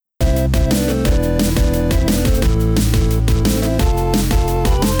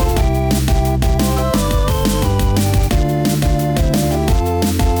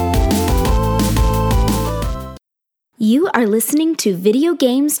are listening to Video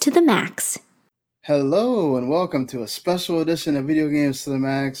Games to the Max. Hello and welcome to a special edition of Video Games to the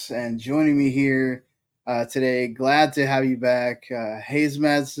Max. And joining me here today, glad to have you back, Hayes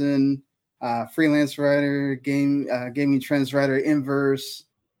Madsen, freelance writer, gaming trends writer, Inverse.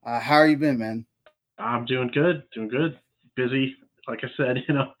 How are you been, man? I'm doing good. Busy, like I said,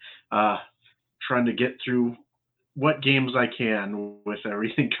 trying to get through what games I can with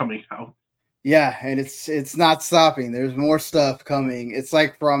everything coming out. Yeah, and it's not stopping. There's more stuff coming. It's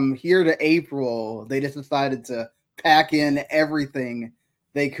like from here to April, they just decided to pack in everything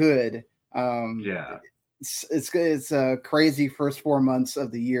they could. It's a crazy first 4 months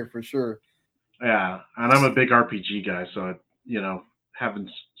of the year for sure. Yeah, and I'm a big RPG guy, so having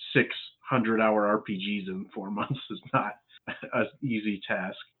 600-hour RPGs in 4 months is not an easy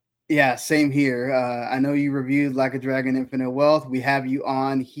task. Yeah, same here. I know you reviewed Like a Dragon Infinite Wealth. We have you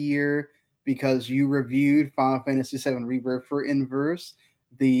on here because you reviewed Final Fantasy VII Rebirth for Inverse.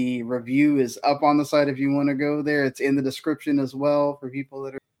 The review is up on the site if you want to go there. It's in the description as well for people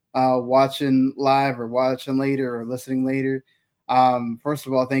that are watching live or watching later or listening later. First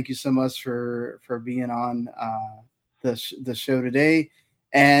of all, thank you so much for being on the show today.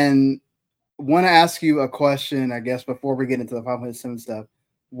 And want to ask you a question, I guess, before we get into the Final Fantasy VII stuff.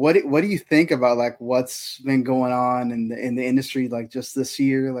 What do you think about like what's been going on in the industry like just this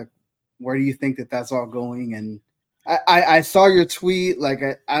year? Like, where do you think that's all going? And I saw your tweet, like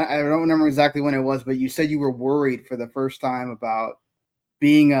I don't remember exactly when it was, but you said you were worried for the first time about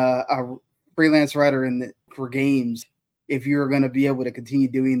being a freelance writer for games, if you're going to be able to continue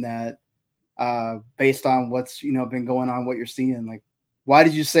doing that based on what's been going on, what you're seeing. Like, why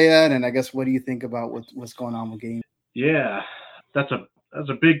did you say that? And I guess what do you think about what's going on with games? Yeah, that's a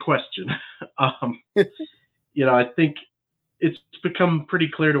big question. I think it's become pretty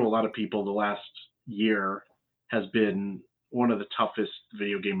clear to a lot of people the last year has been one of the toughest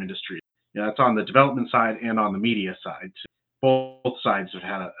video game industries. It's on the development side and on the media side. Both sides have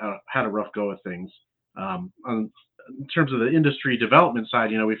had a rough go of things. In terms of the industry development side,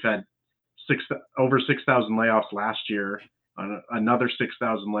 we've had over 6,000 layoffs last year, another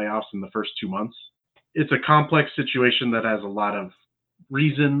 6,000 layoffs in the first 2 months. It's a complex situation that has a lot of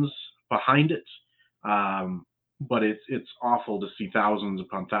reasons behind it. But it's awful to see thousands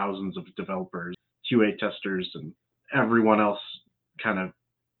upon thousands of developers, QA testers, and everyone else kind of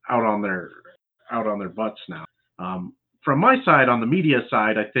out on their butts now. From my side, on the media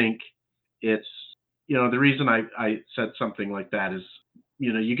side, I think it's the reason I said something like that is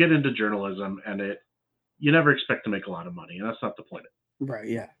you get into journalism and you never expect to make a lot of money, and that's not the point. Right?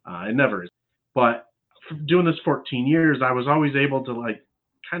 Yeah. It never is. But doing this 14 years, I was always able to like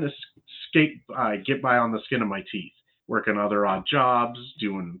kind of get by on the skin of my teeth, working other odd jobs,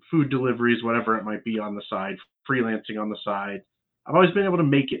 doing food deliveries, whatever it might be on the side, freelancing on the side. I've always been able to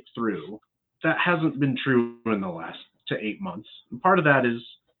make it through. That hasn't been true in the last 8 months. And part of that is,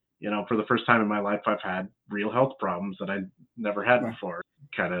 for the first time in my life, I've had real health problems that I never had before.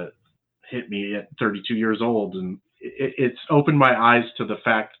 Kind of hit me at 32 years old. And it's opened my eyes to the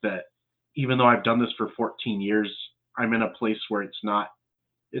fact that even though I've done this for 14 years, I'm in a place where it's not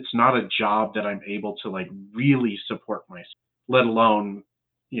a job that I'm able to like really support myself, let alone,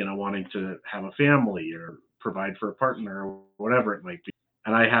 wanting to have a family or provide for a partner or whatever it might be.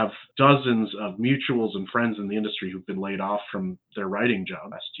 And I have dozens of mutuals and friends in the industry who've been laid off from their writing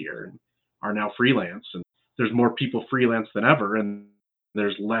job last year and are now freelance. And there's more people freelance than ever, and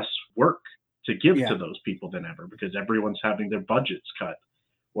there's less work to give to those people than ever because everyone's having their budgets cut,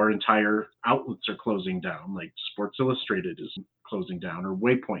 or entire outlets are closing down, like Sports Illustrated is closing down, or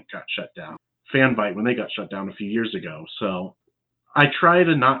Waypoint got shut down, Fanbyte when they got shut down a few years ago. So I try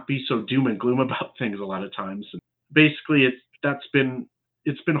to not be so doom and gloom about things a lot of times. And basically, it's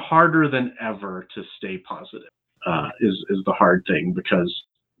been harder than ever to stay positive. Is the hard thing, because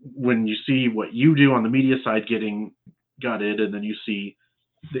when you see what you do on the media side getting gutted, and then you see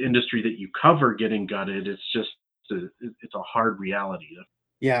the industry that you cover getting gutted, it's a hard reality.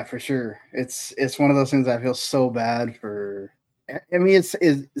 Yeah, for sure. It's one of those things I feel so bad for. I mean,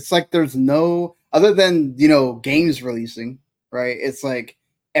 it's like there's no other than games releasing, right? It's like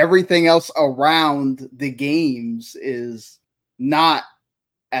everything else around the games is not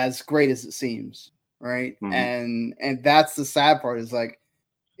as great as it seems, right? Mm-hmm. And that's the sad part. Is like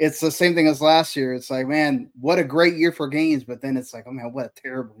it's the same thing as last year. It's like, man, what a great year for games, but then it's like, oh man, what a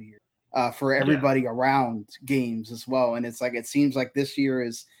terrible year for everybody around games as well. And it's like it seems like this year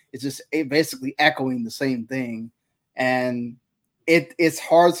is just basically echoing the same thing, and it's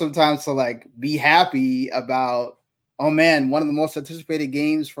hard sometimes to like be happy about, oh man, one of the most anticipated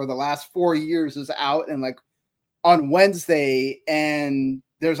games for the last 4 years is out, and like on Wednesday and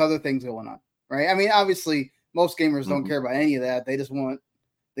there's other things going on, right? I mean, obviously, most gamers don't care about any of that. They just want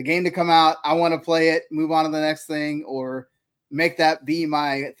the game to come out. I want to play it, move on to the next thing, or make that be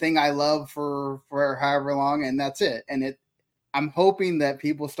my thing I love for however long, and that's it. And I'm hoping that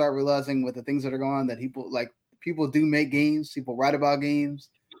people start realizing with the things that are going on that people do make games, people write about games,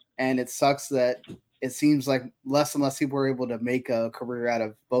 and it sucks that it seems like less and less people are able to make a career out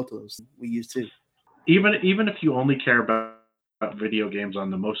of both of those. We used to. Even if you only care about video games on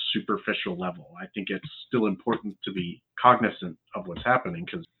the most superficial level, I think it's still important to be cognizant of what's happening,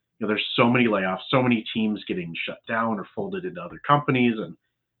 because there's so many layoffs, so many teams getting shut down or folded into other companies, and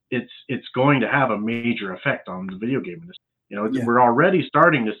it's going to have a major effect on the video game industry. We're already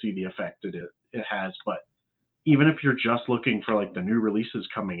starting to see the effect that it has, but even if you're just looking for like the new releases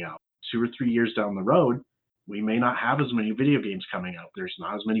coming out 2 or 3 years down the road, we may not have as many video games coming out. There's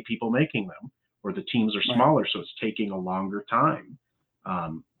not as many people making them, or the teams are smaller, so it's taking a longer time.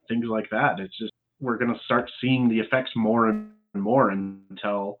 Things like that. It's just, we're going to start seeing the effects more and more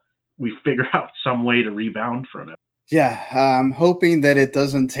until we figure out some way to rebound from it. Yeah, I'm hoping that it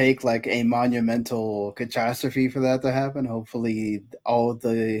doesn't take like a monumental catastrophe for that to happen. Hopefully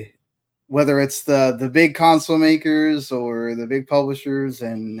whether it's the big console makers or the big publishers,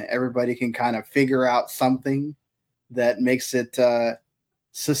 and everybody can kind of figure out something that makes it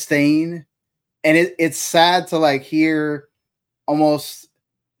sustain. And it's sad to like hear almost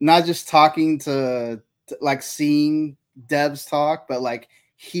not just talking to like seeing devs talk, but like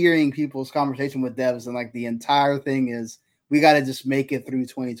hearing people's conversation with devs, and like the entire thing is we got to just make it through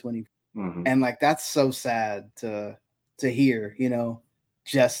 2020. And like that's so sad to hear,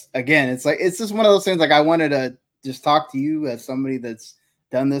 just again, it's just one of those things. Like I wanted to just talk to you as somebody that's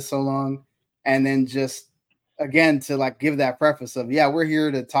done this so long, and then just again to like give that preface of, yeah, we're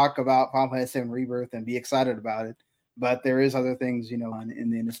here to talk about Final Fantasy VII Rebirth and be excited about it, but there is other things in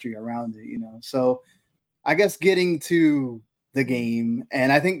the industry around it. So I guess getting to the game,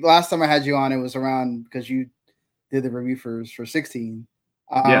 and I think last time I had you on, it was around because you did the review for 16.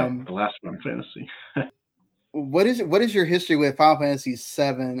 The last Final Fantasy. What is your history with Final Fantasy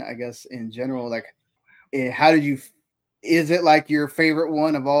VII, I guess, in general? Like, how did you? Is it like your favorite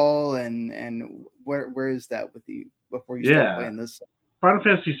one of all? And where is that with you before you start playing this? Final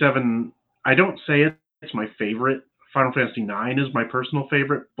Fantasy VII. I don't say it's my favorite. Final Fantasy IX is my personal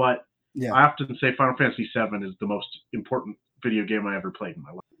favorite, but I often say Final Fantasy VII is the most important video game I ever played in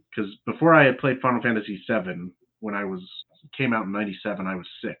my life. Because before I had played Final Fantasy VII, when came out in '97, I was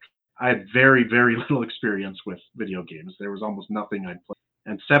sick. I had very, very little experience with video games. There was almost nothing I'd played.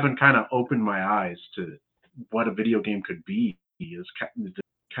 And 7 kind of opened my eyes to what a video game could be. Is the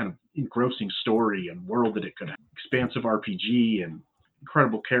kind of engrossing story and world that it could have. Expansive RPG and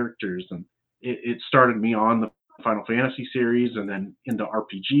incredible characters. And it started me on the Final Fantasy series and then into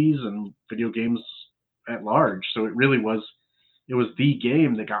RPGs and video games at large. So it really was, the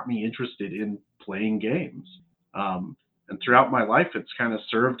game that got me interested in playing games. And throughout my life, it's kind of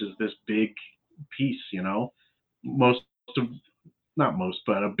served as this big piece,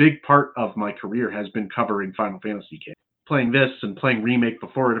 but a big part of my career has been covering Final Fantasy games. Playing this and playing Remake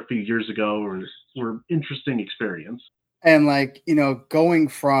before it a few years ago were interesting experience. And like, going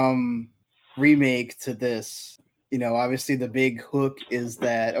from Remake to this, obviously the big hook is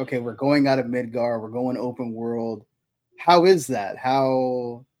that, okay, we're going out of Midgar, we're going open world. How is that?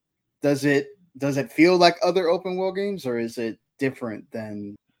 How does it feel like other open world games, or is it different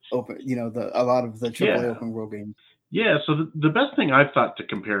than a lot of the AAA open world games? Yeah, so the best thing I've thought to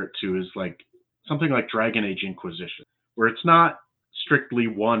compare it to is like something like Dragon Age Inquisition, where it's not strictly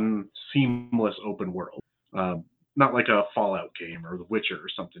one seamless open world, not like a Fallout game or The Witcher or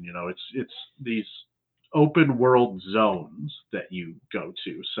something. It's these open world zones that you go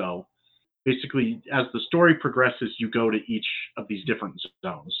to. So basically, as the story progresses, you go to each of these different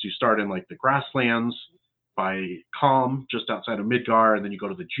zones. You start in like the grasslands by Calm, just outside of Midgar, and then you go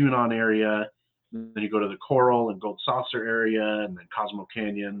to the Junon area, and then you go to the Coral and Gold Saucer area, and then Cosmo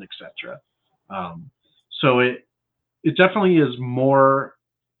Canyon, etc. So it definitely is more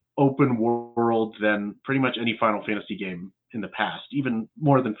open world than pretty much any Final Fantasy game in the past, even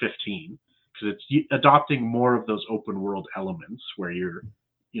more than 15, because it's adopting more of those open world elements where you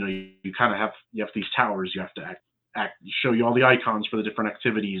kind of have these towers, you have to show you all the icons for the different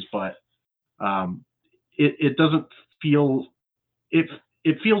activities, but it doesn't feel, it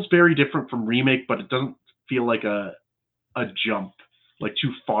feels very different from Remake, but it doesn't feel like a jump, like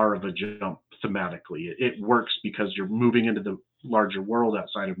too far of a jump thematically. It works because you're moving into the larger world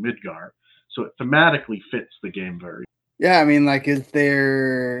outside of Midgar, so it thematically fits the game very. Yeah, I mean, like, is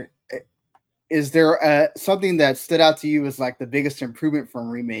there is there something that stood out to you as like the biggest improvement from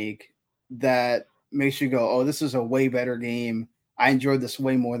Remake that makes you go, oh, this is a way better game. I enjoyed this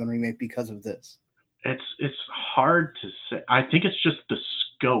way more than Remake because of this. It's hard to say. I think it's just the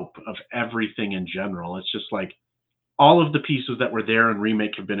scope of everything in general. It's just like all of the pieces that were there in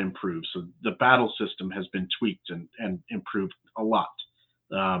Remake have been improved. So the battle system has been tweaked and improved a lot.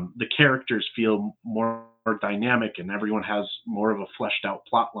 The characters feel more dynamic, and everyone has more of a fleshed out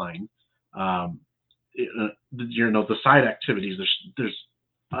plot line. The side activities. There's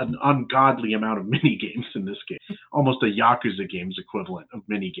an ungodly amount of mini games in this game, almost a Yakuza games equivalent of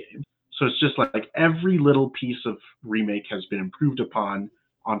mini games. So it's just like every little piece of Remake has been improved upon,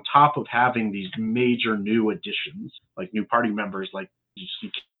 on top of having these major new additions, like new party members, like you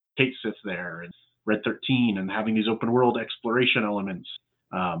see Kate Sith there and Red 13, and having these open world exploration elements,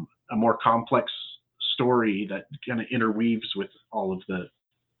 a more complex story that kind of interweaves with all of the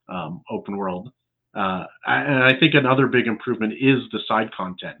open world. And I think another big improvement is the side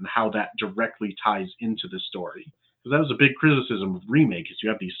content and how that directly ties into the story. Because that was a big criticism of Remake, is you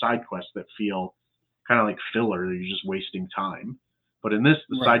have these side quests that feel kind of like filler. You're just wasting time. But in this,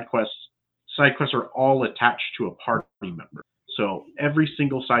 the Right. side quests are all attached to a party member. So every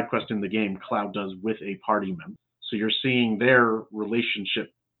single side quest in the game, Cloud does with a party member. So you're seeing their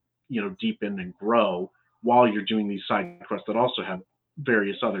relationship, deepen and grow while you're doing these side quests that also have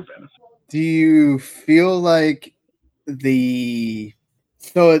various other benefits. Do you feel like they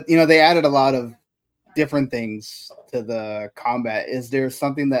added a lot of different things to the combat. Is there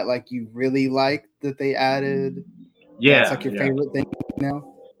something that like you really like that they added? That's like your favorite thing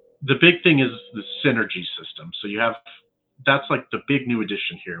now? The big thing is the synergy system. So that's like the big new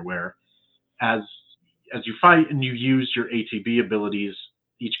addition here, where as you fight and you use your ATB abilities,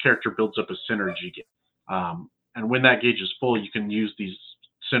 each character builds up a synergy gauge. And when that gauge is full, you can use these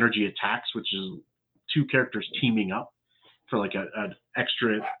synergy attacks, which is two characters teaming up for like an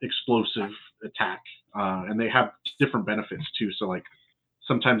extra explosive attack. And they have different benefits too. So like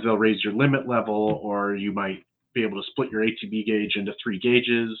sometimes they'll raise your limit level, or you might be able to split your ATB gauge into 3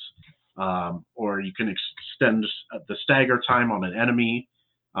 gauges, or you can extend the stagger time on an enemy.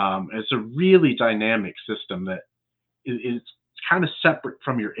 It's a really dynamic system that is kind of separate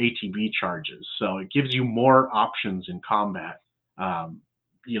from your ATB charges. So it gives you more options in combat,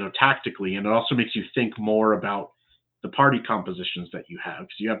 tactically, and it also makes you think more about the party compositions that you have,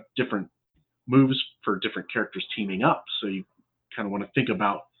 because you have different moves for different characters teaming up. So you kind of want to think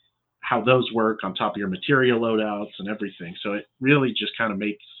about how those work on top of your material loadouts and everything. So it really just kind of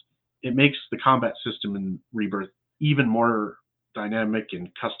makes the combat system in Rebirth even more dynamic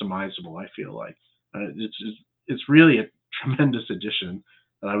and customizable. I feel like it's really a tremendous addition,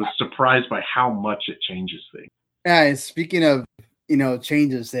 and I was surprised by how much it changes things. Yeah, and speaking of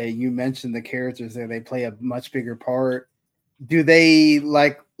changes, that you mentioned the characters there, they play a much bigger part. Do they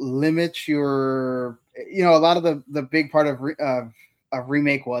like limit your a lot of the big part of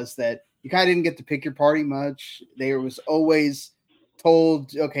Remake was that you kind of didn't get to pick your party much. There was always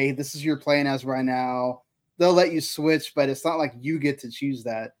told, okay, this is your plan as right now. They'll let you switch, but it's not like you get to choose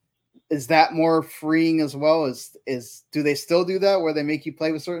that. Is that more freeing as well? Is do they still do that where they make you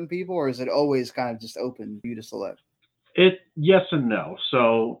play with certain people, or is it always kind of just open for you to select? Yes and no.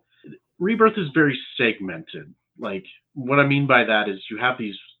 So Rebirth is very segmented. Like, what I mean by that is you have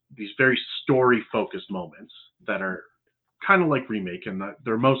these very story focused moments that are kind of like Remake, and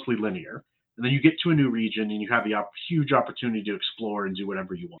they're mostly linear. And then you get to a new region and you have the huge opportunity to explore and do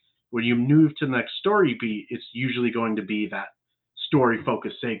whatever you want. When you move to the next story beat, it's usually going to be that story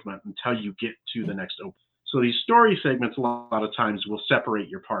focused segment until you get to the next open. So these story segments a lot of times will separate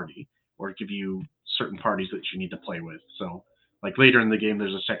your party or give you certain parties that you need to play with. So like later in the game,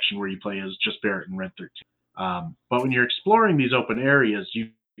 there's a section where you play as just Barrett and Red 13. But when you're exploring these open areas, you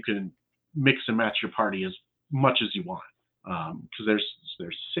can mix and match your party as much as you want. Because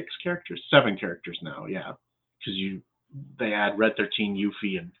there's 7 characters now, yeah. Because they add Red 13,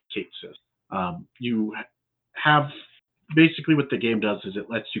 Yuffie, and Kate Sith. You have basically what the game does is it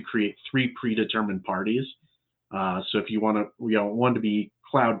lets you create 3 predetermined parties. So if you want one to be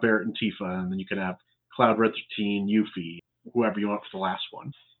Cloud, Barrett, and Tifa, and then you can have Cloud, Red 13, Yuffie, whoever you want for the last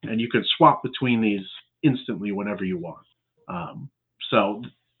one, and you can swap between these instantly whenever you want. So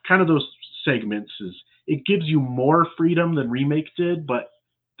kind of those segments it gives you more freedom than Remake did, but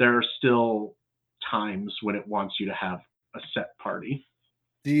there are still times when it wants you to have a set party.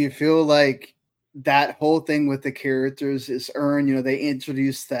 Do you feel like that whole thing with the characters is earned? They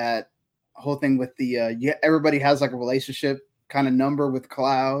introduced that whole thing with the everybody has like a relationship kind of number with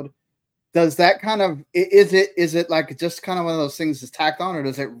Cloud. does that kind of is it like just kind of one of those things that's tacked on, or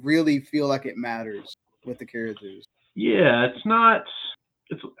does it really feel like it matters with the characters? Yeah, it's not.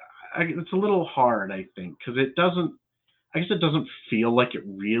 It's a little hard, I think, because it doesn't. I guess it doesn't feel like it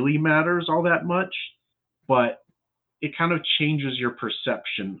really matters all that much, but it kind of changes your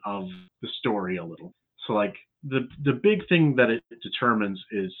perception of the story a little. So like the big thing that it determines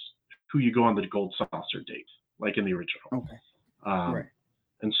is who you go on the gold saucer date, like in the original. Okay, Um, right.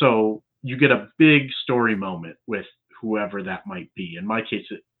 and so you get a big story moment with whoever that might be. In my case,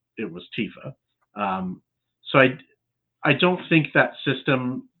 it was Tifa. So I don't think that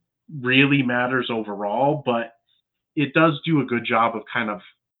system really matters overall, but it does do a good job of kind of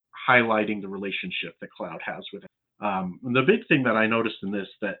highlighting the relationship that Cloud has with it. And the big thing that I noticed in this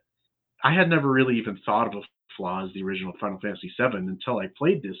that I had never really even thought of a flaw as the original Final Fantasy VII until I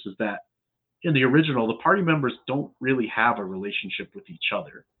played this is that in the original, the party members don't really have a relationship with each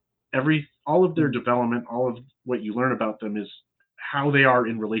other. All of their development, all of what you learn about them is how they are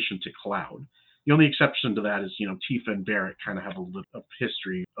in relation to Cloud. The only exception to that is, Tifa and Barrett kind of have a little of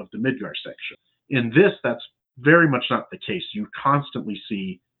history of the Midgar section. In this, that's very much not the case. You constantly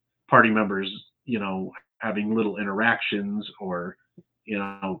see party members, having little interactions, or,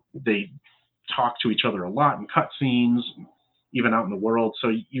 they talk to each other a lot in cutscenes, even out in the world.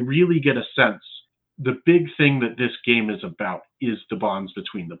 So you really get a sense. The big thing that this game is about is the bonds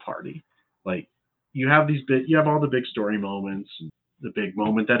between the party. Like you have all the big story moments, and the big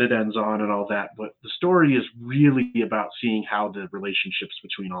moment that it ends on, and all that. But the story is really about seeing how the relationships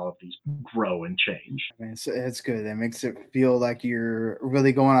between all of these grow and change. Man, so it's good. That makes it feel like you're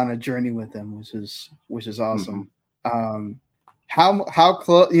really going on a journey with them, which is awesome. Mm-hmm. How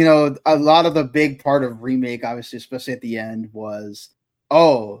close? A lot of the big part of remake, obviously, especially at the end, was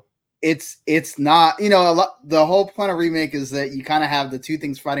it's not the whole point of remake is that you kind of have the two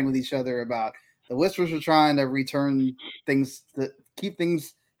things fighting with each other about the Whispers are trying to return things to keep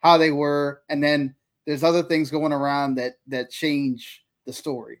things how they were, and then there's other things going around that change the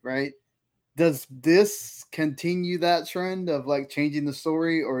story, right? Does this continue that trend of like changing the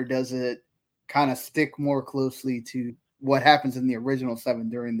story, or does it kind of stick more closely to what happens in the original 7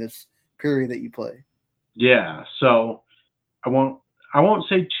 during this period that you play? Yeah, so I won't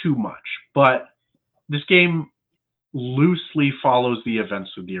say too much, but this game loosely follows the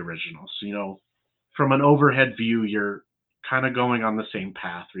events of the original. So, from an overhead view, you're kind of going on the same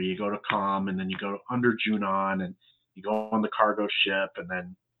path where you go to Calm, and then you go under Junon, and you go on the cargo ship, and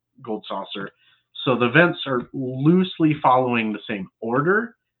then Gold Saucer. So the events are loosely following the same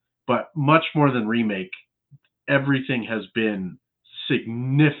order, but much more than Remake, everything has been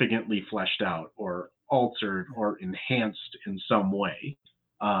significantly fleshed out or altered or enhanced in some way.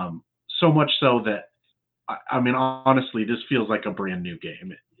 So much so that, I mean, honestly, this feels like a brand new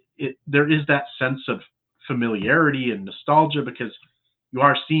game. There is that sense of familiarity and nostalgia because you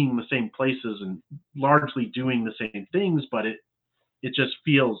are seeing the same places and largely doing the same things, but it just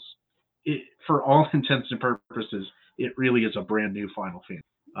feels, for all intents and purposes, it really is a brand new Final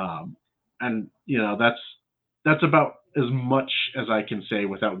Fantasy. And that's about as much as I can say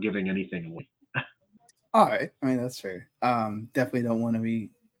without giving anything away. All right, I mean that's fair. Definitely don't want to be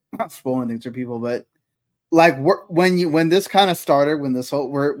spoiling things for people, but like when this kind of started, when this whole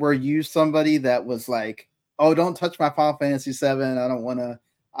were you somebody that was like, oh, don't touch my Final Fantasy 7. I don't,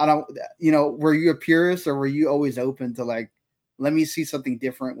 were you a purist, or were you always open to like, let me see something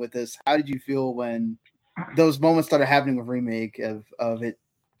different with this? How did you feel when those moments started happening with Remake of it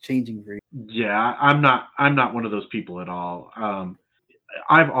changing for you? Yeah, I'm not one of those people at all.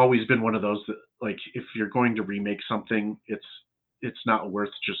 I've always been one of those that, like, if you're going to remake something, it's not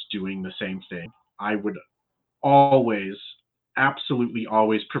worth just doing the same thing. I would always, absolutely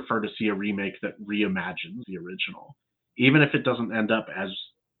always prefer to see a remake that reimagines the original, even if it doesn't end up as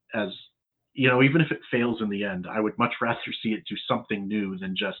even if it fails in the end. I would much rather see it do something new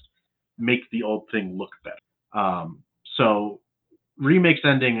than just make the old thing look better. So Remake's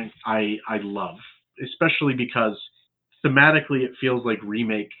ending I love, especially because thematically it feels like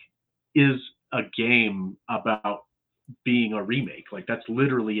Remake is a game about being a remake. Like that's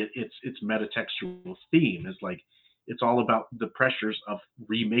literally its metatextual theme is like it's all about the pressures of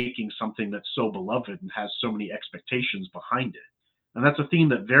remaking something that's so beloved and has so many expectations behind it. And that's a theme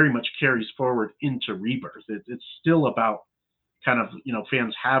that very much carries forward into Rebirth. It's still about kind of,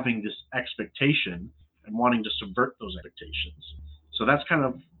 fans having this expectation and wanting to subvert those expectations. So that's kind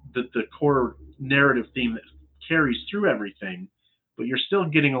of the core narrative theme that carries through everything, but you're still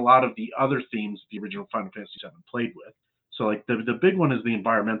getting a lot of the other themes the original Final Fantasy VII played with. So like the big one is the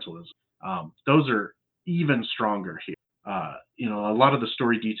environmentalism. Those are even stronger here. A lot of the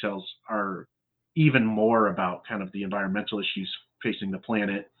story details are even more about kind of the environmental issues facing the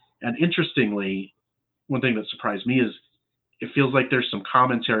planet. And interestingly, one thing that surprised me is it feels like there's some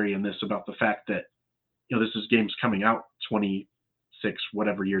commentary in this about the fact that this is games coming out 26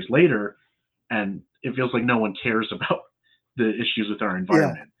 whatever years later, and it feels like no one cares about the issues with our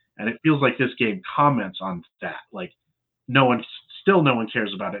environment. And it feels like this game comments on that. Like no one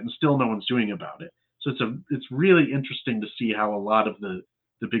cares about it, and still no one's doing about it. So it's really interesting to see how a lot of the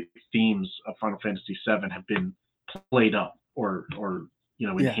big themes of Final Fantasy VII have been played up or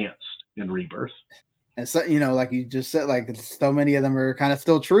enhanced in Rebirth. And so, like you just said, like so many of them are kind of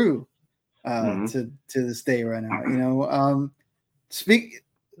still true to this day right now.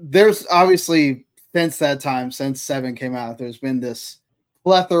 There's obviously since that time, since 7 came out, there's been this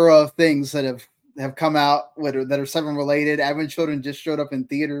plethora of things that have come out that are 7 related. Advent Children just showed up in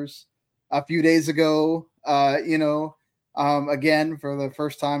theaters a few days ago. Again for the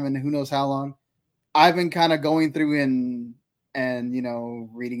first time in who knows how long. I've been kind of going through and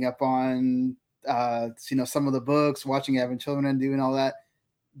reading up on some of the books, watching Advent Children and doing all that.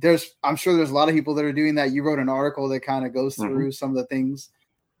 I'm sure there's a lot of people that are doing that. You wrote an article that kind of goes through some of the things.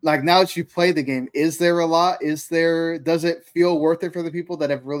 Like now that you play the game, is there a lot? Does it feel worth it for the people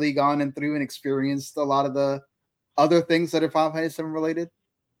that have really gone in through and experienced a lot of the other things that are Final Fantasy 7 related?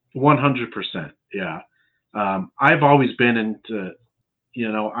 100%. Yeah. I've always been into,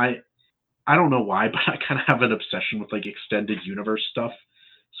 I don't know why, but I kind of have an obsession with like extended universe stuff.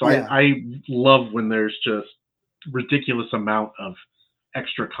 So I love when there's just ridiculous amount of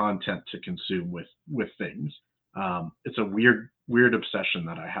extra content to consume with things. It's a weird obsession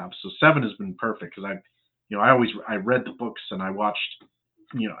that I have. So 7 has been perfect because I read the books and I watched,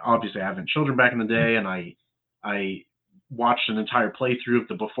 obviously Advent Children back in the day, and I watched an entire playthrough of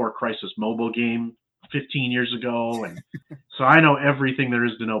the Before Crisis mobile game 15 years ago, and so I know everything there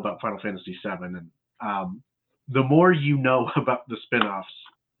is to know about Final Fantasy 7. And the more you know about the spin-offs,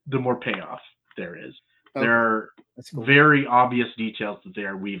 the more payoff there is. Okay. There are very obvious details that they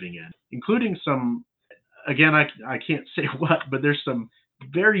are weaving in, including some, again, I can't say what, but there's some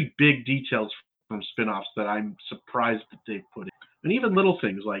very big details from spin-offs that I'm surprised that they put in. And even little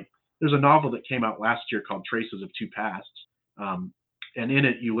things like there's a novel that came out last year called Traces of Two Pasts. And in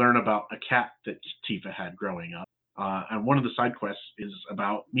it, you learn about a cat that Tifa had growing up. And one of the side quests is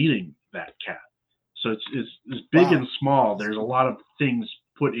about meeting that cat. So it's big and small. There's a lot of things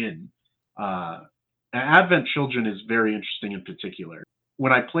put in. Advent Children is very interesting in particular.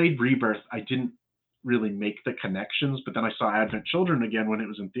 When I played Rebirth, I didn't really make the connections, but then I saw Advent Children again when it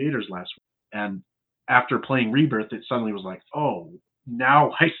was in theaters last week. And after playing Rebirth, it suddenly was like, oh,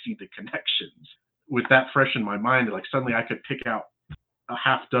 now I see the connections. With that fresh in my mind, like suddenly I could pick out a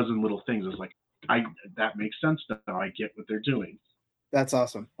half dozen little things. It's like, that makes sense now. I get what they're doing. That's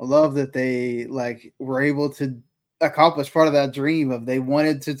awesome. I love that they were able to accomplish part of that dream of they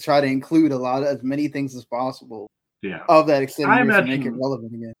wanted to try to include as many things as possible. Yeah. Of that extended universe to make it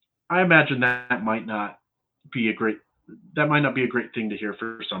relevant again. I imagine that might not be a great thing to hear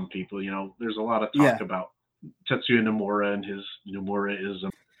for some people. There's a lot of talk about Tetsuya Nomura and his Nomuraism,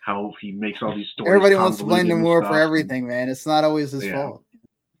 how he makes all these stories. Everybody wants to blame Nomura for everything, man. It's not always his fault.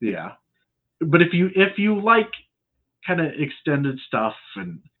 Yeah. But if you like kind of extended stuff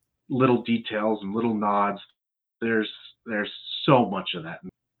and little details and little nods, there's so much of that.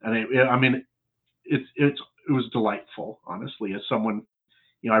 And it was delightful, honestly, as someone,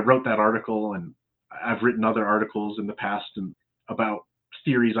 I wrote that article, and I've written other articles in the past and about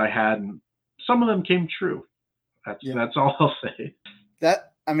theories I had, and some of them came true. That's all I'll say.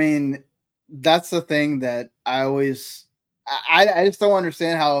 That's the thing that I just don't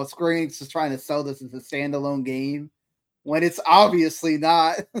understand how Square Enix is trying to sell this as a standalone game when it's obviously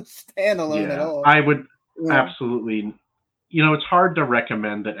not standalone at all. I would absolutely, it's hard to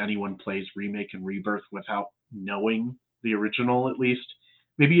recommend that anyone plays Remake and Rebirth without knowing the original, at least.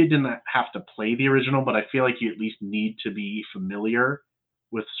 Maybe you didn't have to play the original, but I feel like you at least need to be familiar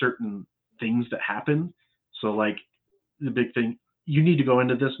with certain things that happen. So like the big thing, you need to go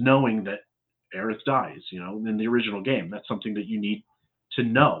into this knowing that Aerith dies, in the original game. That's something that you need to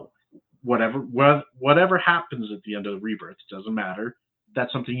know. Whatever happens at the end of Rebirth, doesn't matter.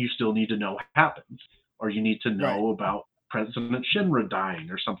 That's something you still need to know happens. Or you need to know about President Shinra dying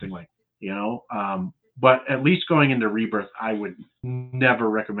or something like, but at least going into Rebirth, I would never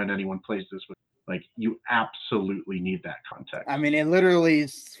recommend anyone plays this with. Like, you absolutely need that context. It literally,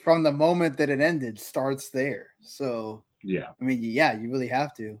 from the moment that it ended, starts there. So, yeah. You really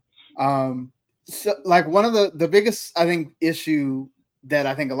have to. So, one of the biggest, I think, issue that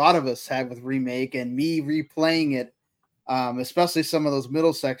I think a lot of us have with Remake and me replaying it especially some of those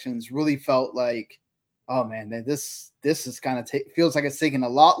middle sections really felt like, oh man, this is kind of feels like it's taking a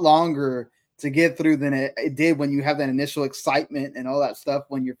lot longer to get through than it did when you have that initial excitement and all that stuff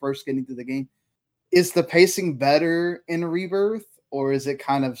when you're first getting through the game. Is the pacing better in Rebirth, or is it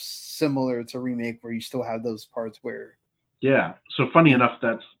kind of similar to Remake where you still have those parts where? Yeah. So funny enough,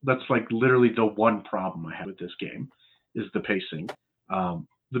 that's like literally the one problem I have with this game is the pacing.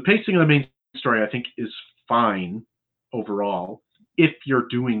 The pacing of the main story, I think, is fine overall if you're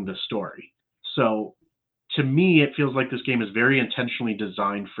doing the story. So to me, it feels like this game is very intentionally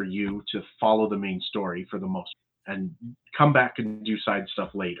designed for you to follow the main story for the most and come back and do side stuff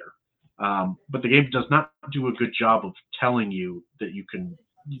later. But the game does not do a good job of telling you that you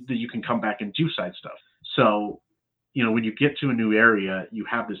can come back and do side stuff. So, you know, when you get to a new area, you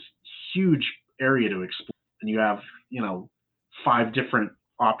have this huge area to explore, and you have, you know, 5 different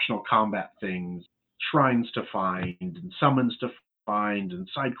optional combat things, shrines to find, and summons to find, and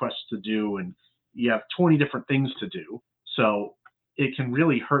side quests to do, and you have 20 different things to do. So it can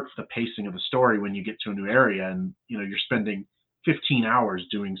really hurt the pacing of the story when you get to a new area and, you know, you're spending 15 hours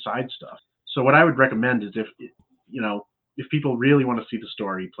doing side stuff. So what I would recommend is if people really want to see the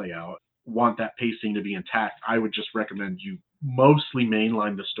story play out, want that pacing to be intact, I would just recommend you mostly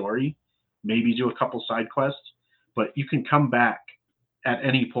mainline the story, maybe do a couple side quests, but you can come back at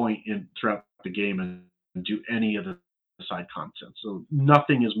any point throughout the game and do any of the side content. So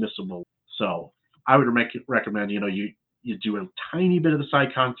nothing is missable. So I would recommend, you do a tiny bit of the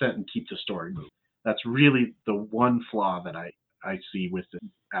side content and keep the story moving. That's really the one flaw that I see with it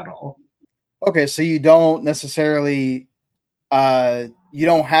at all. Okay, so you don't necessarily you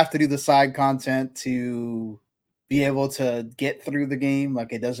don't have to do the side content to be able to get through the game.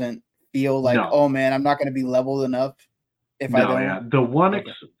 Like it doesn't feel like, oh man, I'm not going to be leveled enough if I don't. Yeah.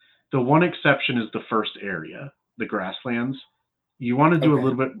 The one exception is the first area, the grasslands. You want to do a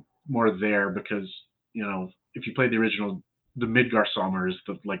little bit more there because, you know, if you play the original, the Midgar Sommer is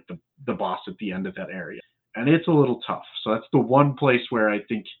the boss at the end of that area. And it's a little tough. So that's the one place where I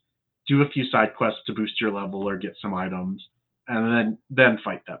think do a few side quests to boost your level or get some items, and then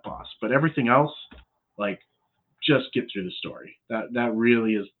fight that boss. But everything else, like, just get through the story. That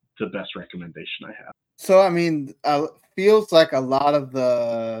really is the best recommendation I have. So I mean, feels like a lot of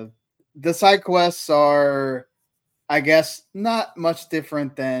the side quests are, I guess, not much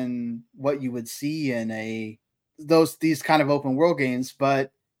different than what you would see in these kind of open world games,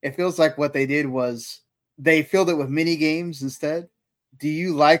 but it feels like what they did was they filled it with mini games instead. Do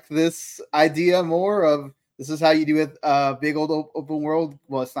you like this idea more of this is how you do it? Big old open world.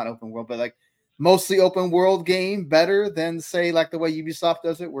 Well, it's not open world, but like mostly open world game better than say like the way Ubisoft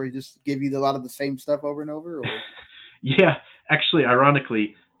does it, where you just give you a lot of the same stuff over and over. Or? Yeah, actually,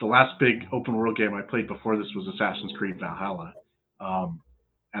 ironically, the last big open world game I played before this was Assassin's Creed Valhalla,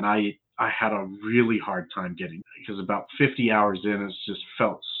 and I had a really hard time getting it because about 50 hours in, it just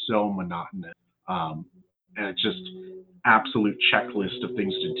felt so monotonous. And it's just absolute checklist of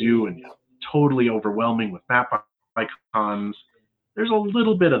things to do and totally overwhelming with map icons. There's a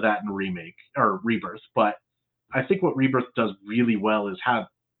little bit of that in Remake or Rebirth, but I think what Rebirth does really well is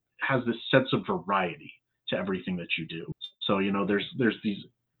has this sense of variety to everything that you do. So, you know, there's these,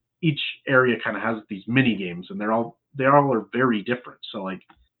 each area kind of has these mini games, and they all are very different. So, like,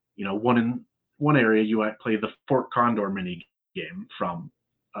 you know, one area you might play the Fort Condor mini game from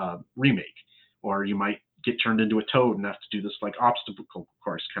Remake, or you might get turned into a toad and have to do this like obstacle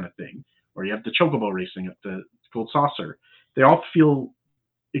course kind of thing, or you have the chocobo racing at the Gold Saucer. They all feel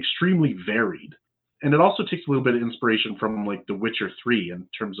extremely varied, and it also takes a little bit of inspiration from like The Witcher 3 in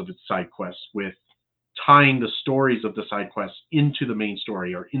terms of its side quests, with tying the stories of the side quests into the main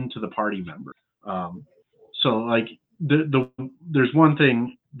story or into the party member. So like there's one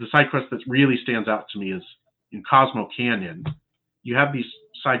thing, the side quest that really stands out to me is in Cosmo Canyon. You have these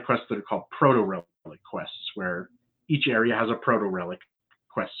side quests that are called proto-relic quests, where each area has a proto-relic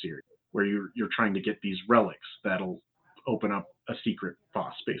quest series where you're trying to get these relics that'll open up a secret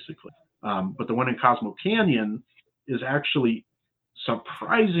boss, basically. But the one in Cosmo Canyon is actually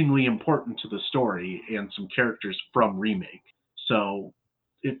surprisingly important to the story and some characters from Remake. So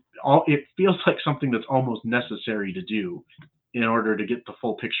it feels like something that's almost necessary to do in order to get the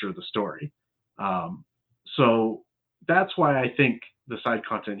full picture of the story. So that's why I think the side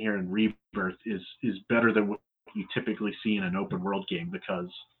content here in Rebirth is better than what you typically see in an open world game, because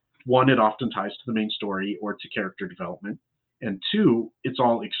one, it often ties to the main story or to character development, and two, it's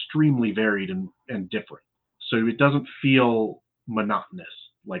all extremely varied and different. So it doesn't feel monotonous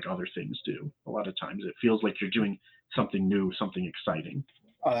like other things do. A lot of times it feels like you're doing something new, something exciting.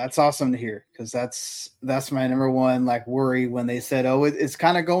 Oh, that's awesome to hear, because that's my number one like worry when they said, "Oh, it's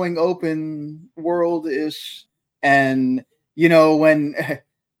kind of going open world ish," and when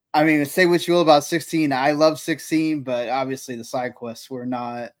I mean, say what you will about 16. I love 16, but obviously the side quests were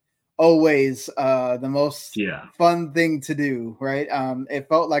not always the most Yeah. fun thing to do, right? It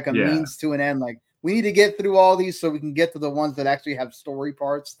felt like a Yeah. means to an end. Like we need to get through all these so we can get to the ones that actually have story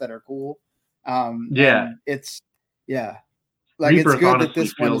parts that are cool. Yeah. And it's yeah, like it's Rebirth good that honestly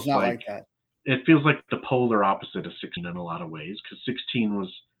this one is feels not like like that. it feels like the polar opposite of 16 in a lot of ways, because 16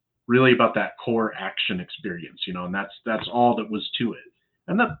 was really about that core action experience, and that's all that was to it,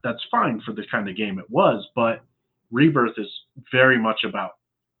 and that's fine for the kind of game it was. But Rebirth is very much about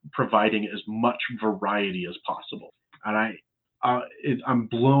providing as much variety as possible, and I'm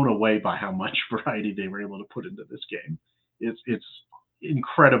blown away by how much variety they were able to put into this game. It's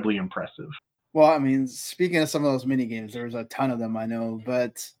incredibly impressive. Well, I mean, speaking of some of those mini games, there's a ton of them I know,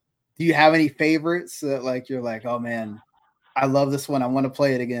 but do you have any favorites that like you're like, oh man, I love this one. I want to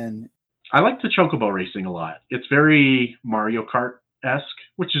play it again. I like the chocobo racing a lot. It's very Mario Kart esque,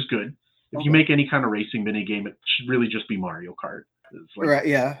 which is good. If you Okay. make any kind of racing mini game, it should really just be Mario Kart. It's like Right.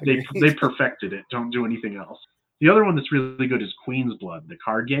 Yeah. they perfected it. Don't do anything else. The other one that's really good is Queen's Blood, the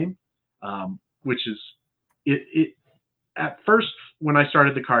card game, which is it. At first, when I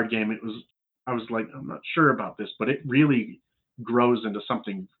started the card game, I was like, I'm not sure about this, but it really grows into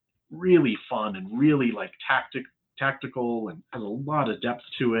something really fun and really like tactical, and has a lot of depth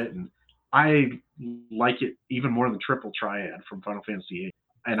to it. And I like it even more than Triple Triad from Final Fantasy VIII,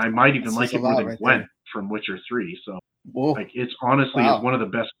 and I might even This is like a it more lot than right Gwent there. from Witcher 3. So Whoa. like it's honestly is Wow. one of the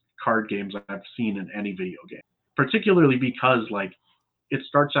best card games I've seen in any video game. Particularly because like it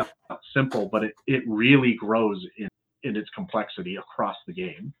starts out simple, but it really grows in its complexity across the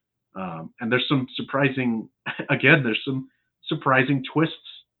game. And there's some surprising again, there's some surprising twists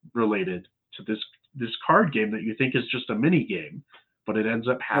related to this card game that you think is just a mini game, but it ends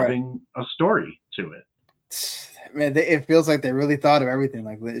up Right. having a story to it. Man, it feels like they really thought of everything.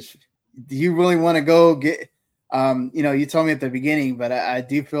 Like, do you really want to go get? You told me at the beginning, but I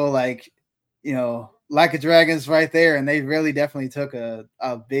do feel like, like a dragon's right there, and they really definitely took a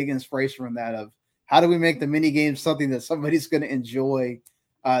big inspiration from that. Of how do we make the mini game something that somebody's going to enjoy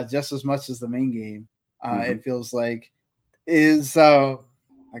just as much as the main game? Mm-hmm. It feels like is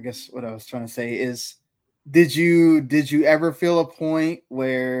I guess what I was trying to say is, did you ever feel a point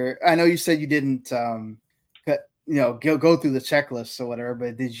where I know you said you didn't go through the checklist or whatever,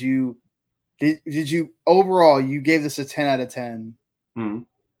 but did you overall you gave this a 10 out of 10 Mm-hmm.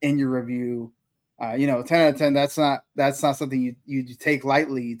 in your review? 10 out of 10, that's not something you take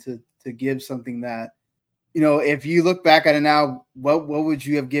lightly to give something that, if you look back at it now, what would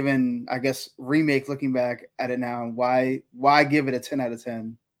you have given, I guess, remake looking back at it now, and why give it a 10 out of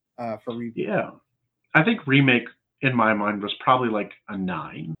 10 for review? Yeah. I think remake in my mind was probably like a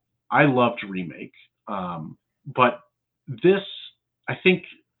 9. I loved remake. But this, I think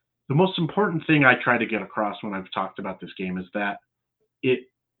the most important thing I try to get across when I've talked about this game is that it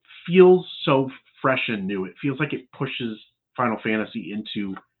feels so fresh and new. It feels like it pushes Final Fantasy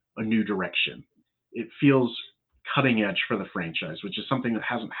into a new direction. It feels cutting edge for the franchise, which is something that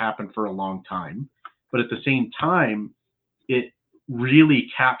hasn't happened for a long time. But at the same time, it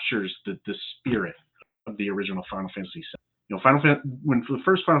really captures the spirit of the original Final Fantasy VII. When the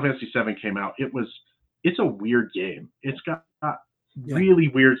first Final Fantasy VII came out, it's a weird game. It's got Yeah. really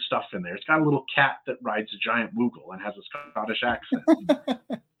weird stuff in there. It's got a little cat that rides a giant Moogle and has a Scottish accent.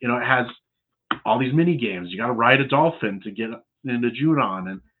 It has all these mini games. You got to ride a dolphin to get into Junon,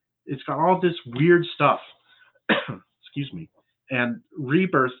 and it's got all this weird stuff. Excuse me. And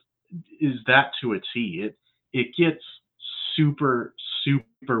Rebirth is that to a T. It gets super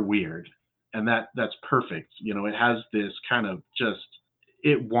super weird, and that's perfect. It has this kind of just,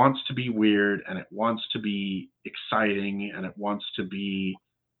 it wants to be weird, and it wants to be exciting, and it wants to be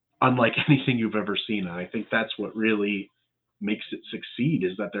unlike anything you've ever seen. And I think that's what really makes it succeed,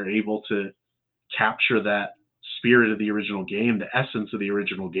 is that they're able to capture that spirit of the original game, the essence of the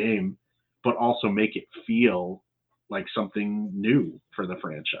original game, but also make it feel like something new for the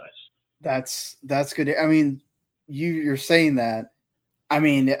franchise. That's good. I mean, you're saying that. I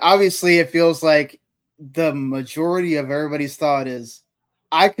mean, obviously, it feels like the majority of everybody's thought is,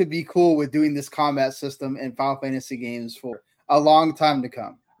 I could be cool with doing this combat system in Final Fantasy games for a long time to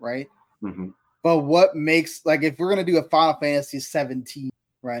come, right? Mm-hmm. But what makes, like, if we're gonna do a Final Fantasy 17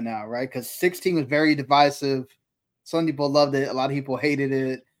 right now, right? Because 16 was very divisive. Some people loved it, a lot of people hated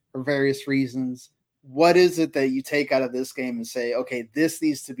it for various reasons. What is it that you take out of this game and say, okay, this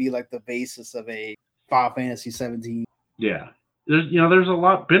needs to be like the basis of a Final Fantasy 17? Yeah. there's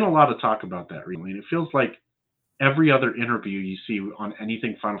been a lot of talk about that recently, and it feels like every other interview you see on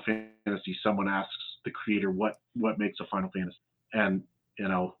anything Final Fantasy, someone asks the creator what makes a Final Fantasy, and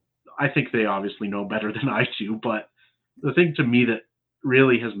I think they obviously know better than I do, but the thing to me that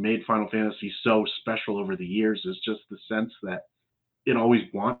really has made Final Fantasy so special over the years is just the sense that it always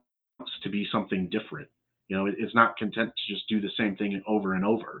wants to be something different. It's not content to just do the same thing over and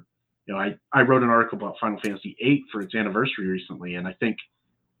over. I wrote an article about Final Fantasy VIII for its anniversary recently, and I think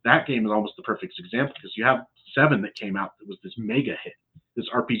that game is almost the perfect example because you have 7 that came out that was this mega hit, this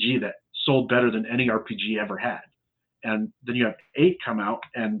RPG that sold better than any RPG ever had. And then you have 8 come out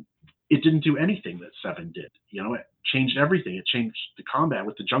and it didn't do anything that 7 did. It changed everything. It changed the combat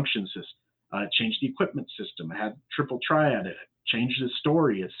with the junction system. It changed the equipment system. It had triple triad. It changed the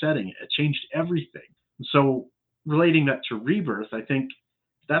story, its setting. It changed everything. So relating that to Rebirth, I think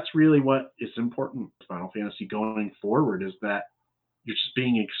that's really what is important with Final Fantasy going forward, is that you're just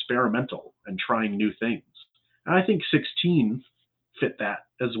being experimental and trying new things. And I think 16 fit that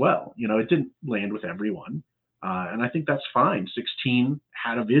as well. It didn't land with everyone. And I think that's fine. 16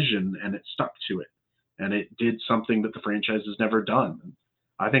 had a vision and it stuck to it. And it did something that the franchise has never done. And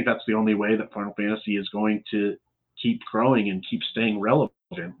I think that's the only way that Final Fantasy is going to keep growing and keep staying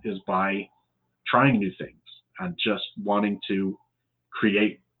relevant, is by trying new things and just wanting to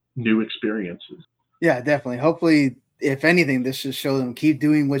create new experiences. Yeah, definitely. Hopefully, if anything, this just shows them keep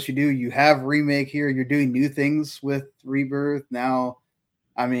doing what you do. You have remake here. You're doing new things with Rebirth now.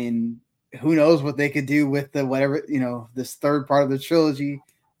 I mean, who knows what they could do with the whatever, this third part of the trilogy.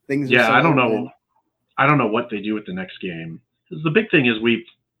 Things. Yeah, I don't know. I don't know what they do with the next game. The big thing is we've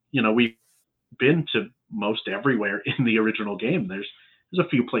been to most everywhere in the original game. There's a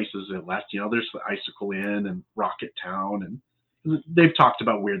few places that left. There's the Icicle Inn and Rocket Town, and they've talked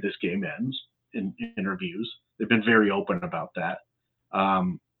about where this game ends in interviews. They've been very open about that.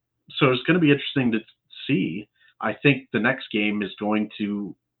 So it's going to be interesting to see. I think the next game is going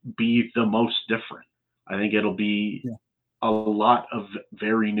to be the most different. I think it'll be a lot of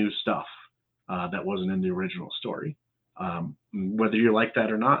very new stuff that wasn't in the original story. Whether you like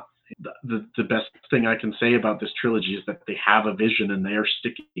that or not, the best thing I can say about this trilogy is that they have a vision and they are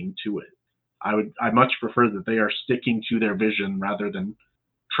sticking to it. I much prefer that they are sticking to their vision rather than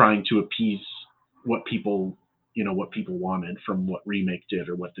trying to appease what people wanted from what Remake did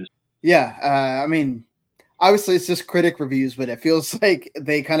or what this. Yeah, I mean, obviously it's just critic reviews, but it feels like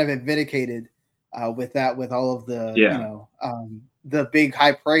they kind of have vindicated with all of the the big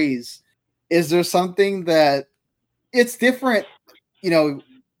high praise. Is there something that it's different,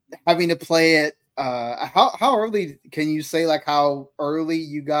 having to play it? How early can you say, like, how early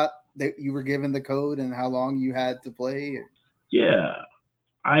you got that you were given the code and how long you had to play? Yeah,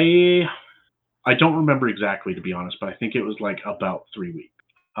 I don't remember exactly, to be honest, but I think it was like about 3 weeks.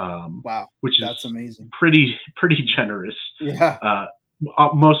 Wow, that's amazing. Pretty generous. Yeah.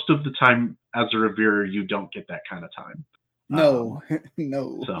 Most of the time, as a reviewer, you don't get that kind of time. No,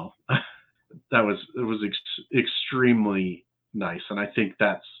 no. So it was extremely nice, and I think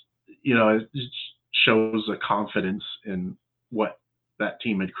that's it shows a confidence in what that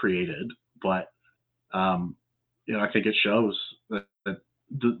team had created. But I think it shows that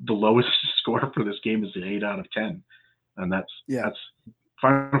the lowest score for this game is an 8 out of 10, and that's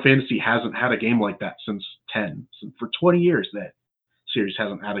Final Fantasy hasn't had a game like that since 10. So for 20 years, that series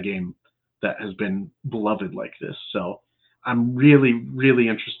hasn't had a game that has been beloved like this. So I'm really, really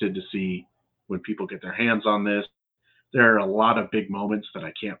interested to see when people get their hands on this. There are a lot of big moments that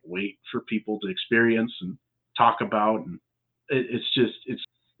I can't wait for people to experience and talk about. And it's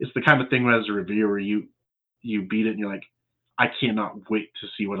the kind of thing where, as a reviewer, you beat it and you're like, I cannot wait to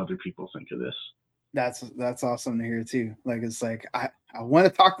see what other people think of this. That's awesome to hear too. Like, it's like I want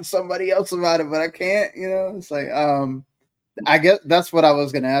to talk to somebody else about it, but I can't. It's like I guess that's what I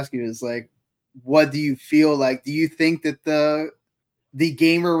was going to ask you. Is like, what do you feel like? Do you think that the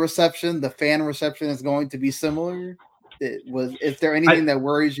gamer reception, the fan reception, is going to be similar? Is there anything that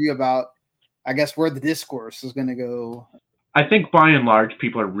worries you about, I guess, where the discourse is going to go? I think by and large,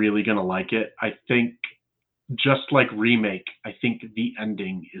 people are really going to like it. I think just like Remake, I think the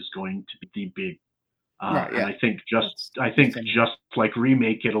ending is going to be the big. And I think just like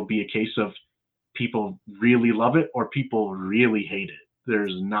Remake, it'll be a case of people really love it or people really hate it.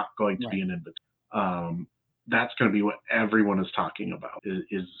 There's not going to be an in between. That's going to be what everyone is talking about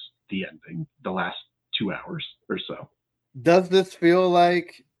is the ending, the last 2 hours or so. Does this feel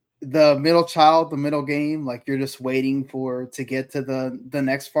like the middle game, like you're just waiting to get to the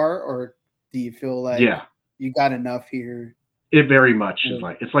next part, or do you feel like you got enough here? It very much is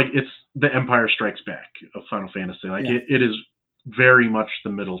like it's the Empire Strikes Back of Final Fantasy. Like it is very much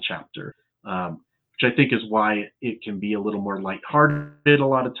the middle chapter, which I think is why it can be a little more lighthearted a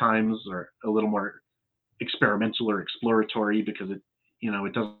lot of times, or a little more experimental or exploratory, because it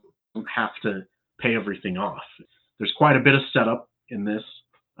doesn't have to pay everything off. There's quite a bit of setup in this,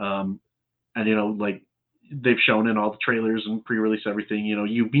 and like they've shown in all the trailers and pre-release everything.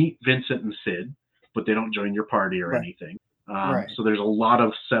 You meet Vincent and Sid, but they don't join your party or anything. Right. So there's a lot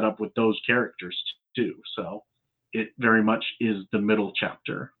of setup with those characters too. So it very much is the middle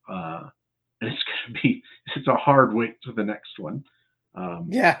chapter, and it's a hard wait to the next one.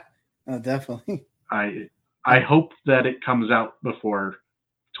 Yeah, definitely. I hope that it comes out before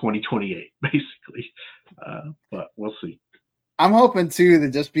 2028, basically, but we'll see. I'm hoping too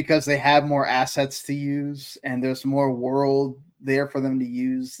that just because they have more assets to use and there's more world there for them to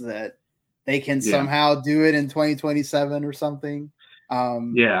use, that they can somehow do it in 2027 or something.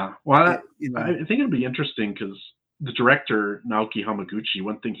 Yeah, well, I think it'd be interesting because the director Naoki Hamaguchi,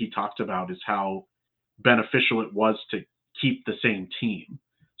 one thing he talked about is how beneficial it was to keep the same team.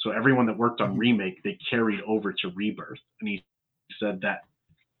 So everyone that worked on Remake, they carried over to Rebirth, and he said that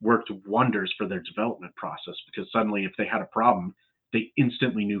worked wonders for their development process, because suddenly if they had a problem, they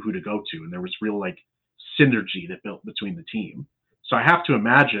instantly knew who to go to, and there was real synergy that built between the team. So I have to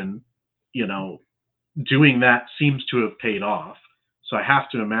imagine, doing that seems to have paid off. So I have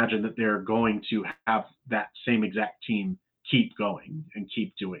to imagine that they're going to have that same exact team keep going and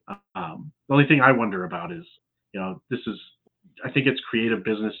keep doing. The only thing I wonder about is, I think it's Creative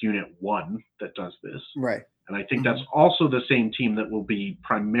Business Unit 1 that does this. Right. And I think that's also the same team that will be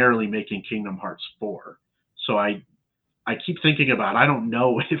primarily making Kingdom Hearts 4. So I keep thinking about, I don't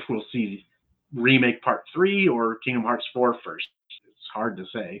know if we'll see Remake Part 3 or Kingdom Hearts 4 first. It's hard to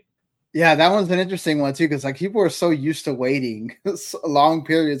say. Yeah, that one's an interesting one too, because people are so used to waiting long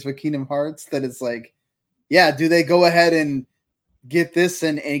periods with Kingdom Hearts that it's do they go ahead and get this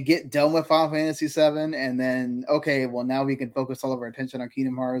and get done with Final Fantasy VII, and then well, now we can focus all of our attention on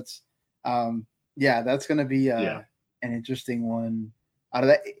Kingdom Hearts. That's going to be an interesting one out of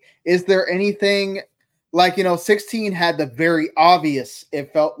that. Is there anything 16 had the very obvious,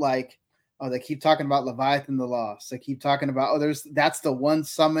 it felt like, they keep talking about Leviathan the Lost. They keep talking about, that's the one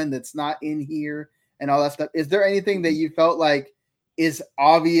summon that's not in here and all that stuff. Is there anything that you felt like is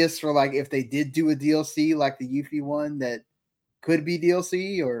obvious for if they did do a DLC like the Yuffie one that could be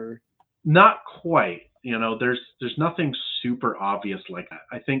DLC? Or not quite? There's nothing super obvious like that.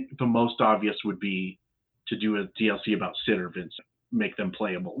 I think the most obvious would be to do a DLC about Sid or Vincent, make them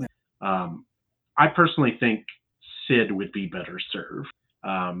playable. I personally think Sid would be better served,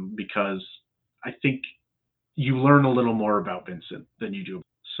 because I think you learn a little more about Vincent than you do.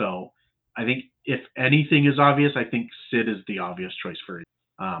 So I think if anything is obvious, I think Sid is the obvious choice for it.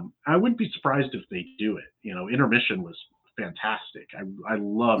 I wouldn't be surprised if they do it. Intermission was fantastic. I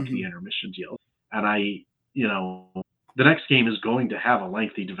loved the Intermission deal, and the next game is going to have a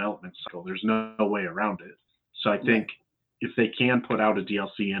lengthy development cycle. There's no way around it. So I think if they can put out a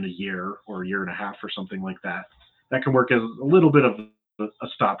DLC in a year or a year and a half or something like that, that can work as a little bit of a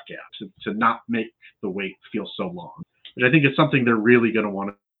stopgap to not make the wait feel so long. But I think it's something they're really going to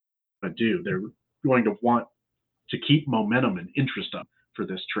want to do. They're going to want to keep momentum and interest up for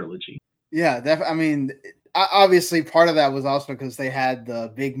this trilogy. Yeah, obviously part of that was also because they had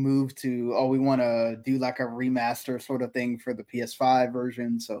the big move to, we want to do a remaster sort of thing for the PS5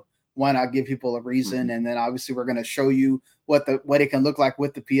 version. So why not give people a reason? And then obviously we're going to show you what it can look like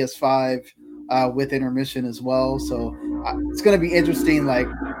with the PS5 with Intermission as well. So it's going to be interesting.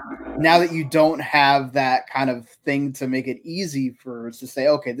 Now that you don't have that kind of thing to make it easy for us to say,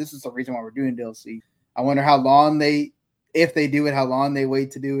 okay, this is the reason why we're doing DLC. I wonder how long if they do it, how long they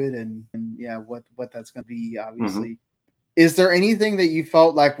wait to do it, and what that's going to be, obviously. Is there anything that you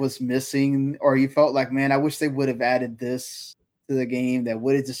felt like was missing, or you felt like, man, I wish they would have added this to the game that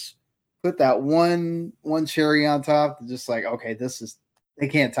would have just put that one cherry on top, just okay, they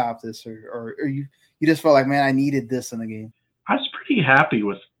can't top this, or you just felt like, man, I needed this in the game? I was pretty happy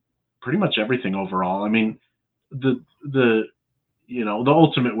with pretty much everything overall. I mean, the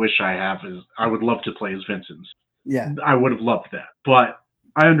ultimate wish I have is I would love to play as Vincent. Yeah, I would have loved that, but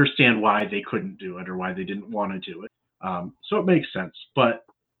I understand why they couldn't do it or why they didn't want to do it. So it makes sense. But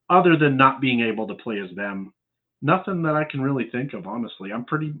other than not being able to play as them, nothing that I can really think of, honestly. I'm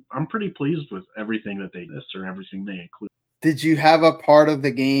pretty pleased with everything that they did, or everything they include. Did you have a part of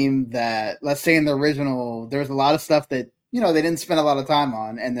the game that, let's say in the original, there's a lot of stuff that they didn't spend a lot of time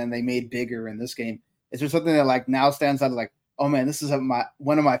on, and then they made bigger in this game? Is there something that now stands out oh man, this is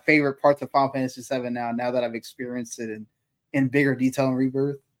one of my favorite parts of Final Fantasy VII now that I've experienced it in bigger detail in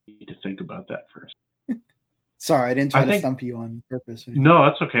Rebirth? You need to think about that first. Sorry, I didn't try to stump you on purpose. No,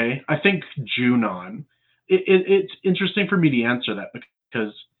 that's okay. I think Junon. It's interesting for me to answer that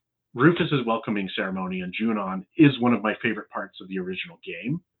because Rufus's welcoming ceremony in Junon is one of my favorite parts of the original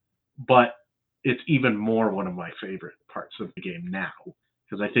game, but it's even more one of my favorite parts of the game now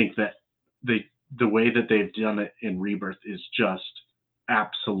because I think that the way that they've done it in Rebirth is just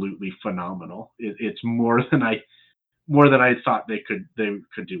absolutely phenomenal. It's more than I thought they could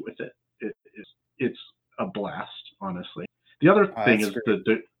do with it. It's a blast, honestly. The other thing is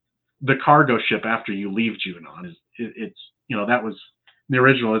the cargo ship after you leave Junon is it's that was in the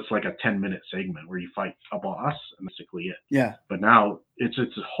original. It's like a 10-minute segment where you fight a boss and basically it. Yeah. But now it's a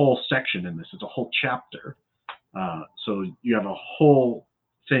whole section in this. It's a whole chapter. So you have a whole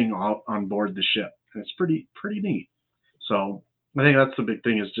thing on board the ship, and it's pretty neat. So I think that's the big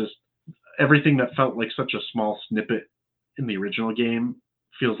thing is just everything that felt like such a small snippet in the original game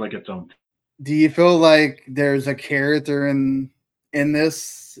feels like its own thing. Do you feel like there's a character in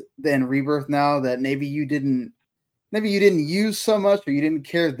this in Rebirth now that maybe you didn't use so much or you didn't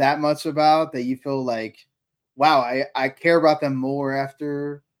care that much about that you feel like, wow, I care about them more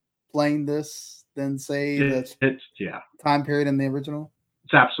after playing this than say the time period in the original?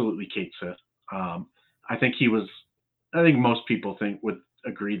 It's absolutely Kate Sith. I think most people would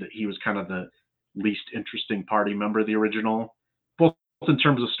agree that he was kind of the least interesting party member of the original, both in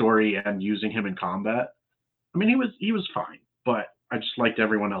terms of story and using him in combat. I mean, he was fine, but I just liked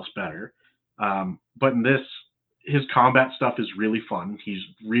everyone else better. But in this, his combat stuff is really fun. He's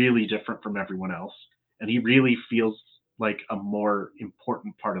really different from everyone else, and he really feels like a more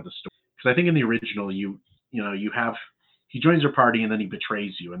important part of the story. Because I think in the original, he joins your party and then he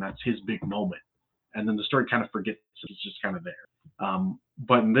betrays you, and that's his big moment. And then the story kind of forgets he's just kind of there.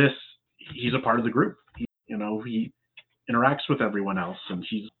 But in this, he's a part of the group. He interacts with everyone else, and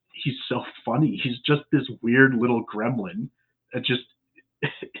he's so funny. He's just this weird little gremlin that just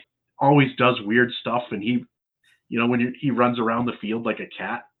always does weird stuff. And when he runs around the field like a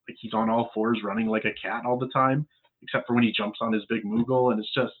cat, like he's on all fours running like a cat all the time, except for when he jumps on his big Moogle. And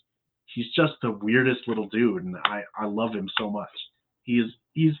he's just the weirdest little dude, and I love him so much. He's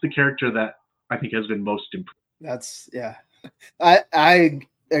the character that I think has been most improved. I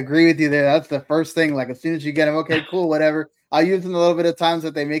agree with you there. That's the first thing. Like, as soon as you get him, okay, cool, whatever. I'll use him a little bit of times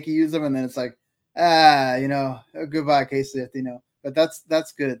that they make you use them, and then it's like, goodbye, K-Sith, But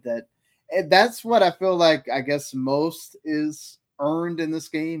that's good. That's what I feel like, I guess, most is earned in this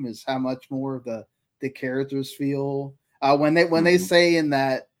game is how much more of the characters feel. When they say in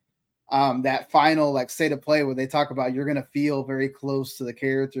that final like state of play where they talk about you're gonna feel very close to the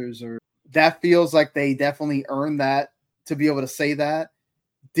characters, or that feels like they definitely earned that to be able to say that.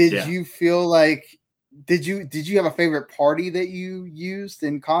 Did you feel like did you have a favorite party that you used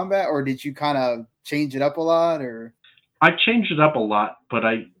in combat, or did you kind of change it up a lot? Or I changed it up a lot, but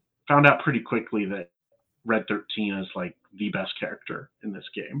I found out pretty quickly that Red 13 is like the best character in this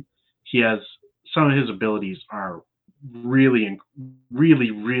game. He has some of his abilities are really,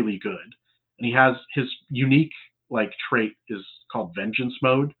 really, really good. And he has his unique like trait is called Vengeance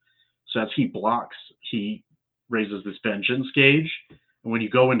Mode. So as he blocks, he raises this Vengeance gauge. And when you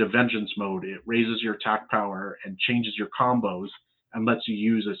go into Vengeance Mode, it raises your attack power and changes your combos and lets you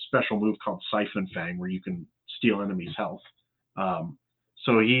use a special move called Siphon Fang, where you can steal enemies' health.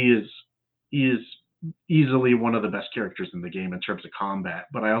 So he is easily one of the best characters in the game in terms of combat.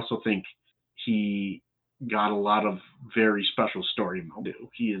 But I also think he got a lot of very special story mode.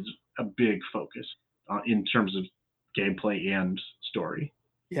 He is a big focus in terms of gameplay and story.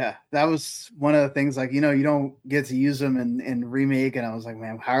 Yeah, that was one of the things, like, you don't get to use him in Remake, and I was like,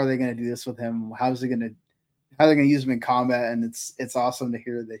 man, how are they going to do this with him? How are they going to use him in combat? And it's awesome to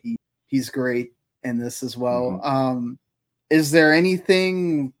hear that he's great in this as well. Mm-hmm. Is there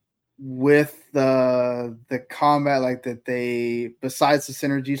anything with the combat like that they, besides the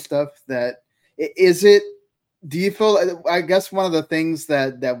synergy stuff, that is it? Do you feel? I guess one of the things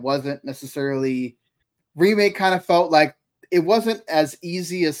that wasn't necessarily Remake kind of felt like it wasn't as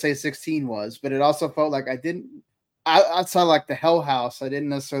easy as say 16 was, but it also felt like outside like the Hell House, I didn't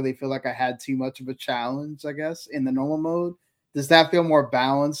necessarily feel like I had too much of a challenge, I guess, in the normal mode. Does that feel more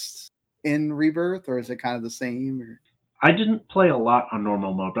balanced in Rebirth, or is it kind of the same? Or? I didn't play a lot on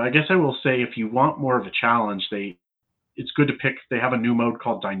normal mode, but I guess I will say if you want more of a challenge, it's good to pick. They have a new mode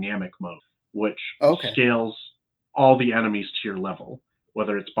called Dynamic Mode, which scales all the enemies to your level,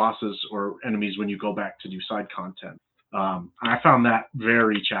 whether it's bosses or enemies when you go back to do side content. I found that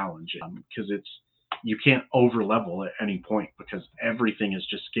very challenging because you can't over level at any point because everything is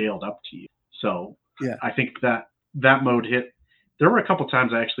just scaled up to you. So I think that mode hit there were a couple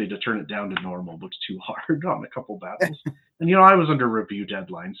times I actually had to turn it down to normal, but it's too hard on a couple battles. And I was under review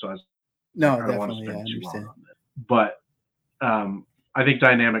deadline, so I was No, I don't want to definitely, spend I too long understand. on this. But I think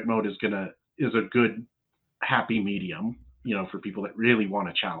dynamic mode is a good happy medium, for people that really want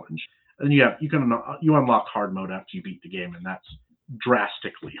a challenge. And you unlock hard mode after you beat the game, and that's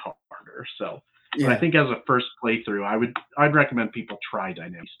drastically harder. So, but I think as a first playthrough, I'd recommend people try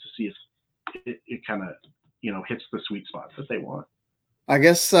dynamics to see if it kind of hits the sweet spot that they want. I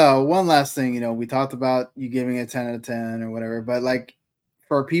guess one last thing, we talked about you giving it 10 out of 10 or whatever, but like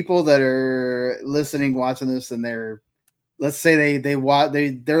for people that are listening, watching this, and let's say they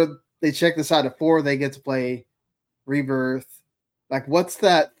check this out before they get to play Rebirth. Like, what's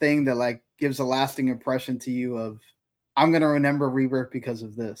that thing that like gives a lasting impression to you of I'm gonna remember Rebirth because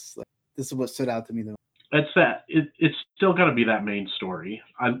of this? Like, this is what stood out to me the most. It's that it's still got to be that main story.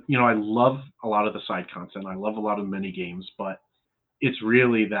 I love a lot of the side content. I love a lot of the mini games, but it's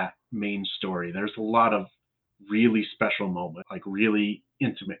really that main story. There's a lot of really special moments, like really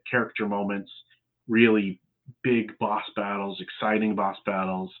intimate character moments, really big boss battles, exciting boss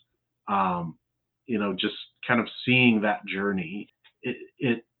battles. Just kind of seeing that journey.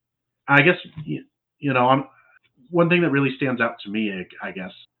 I guess, one thing that really stands out to me, I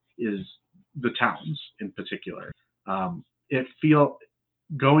guess, is the towns in particular. Going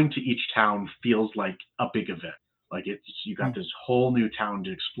to each town feels like a big event. Like you got this whole new town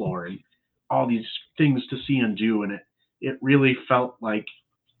to explore and all these things to see and do, and it really felt like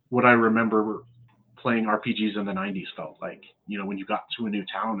what I remember playing RPGs in the 90s felt like. When you got to a new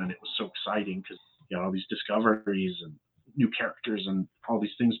town and it was so exciting because all these discoveries and new characters and all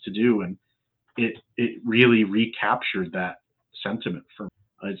these things to do, and it really recaptured that sentiment for me.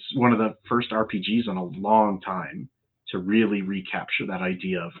 It's one of the first RPGs in a long time to really recapture that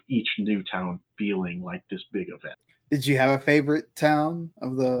idea of each new town feeling like this big event. Did you have a favorite town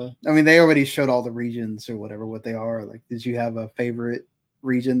they already showed all the regions or whatever, what they are. Like, did you have a favorite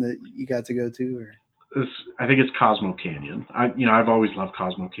region that you got to go to? Or? I think it's Cosmo Canyon. I've always loved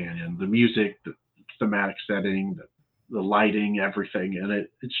Cosmo Canyon. The music, the thematic setting, the lighting, everything. And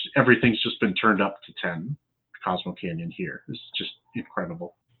everything's just been turned up to 10. Cosmo Canyon here is just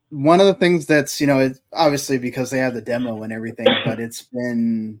incredible. One of the things that's it's obviously because they have the demo and everything, but it's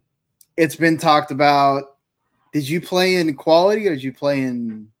been talked about. Did you play in quality or did you play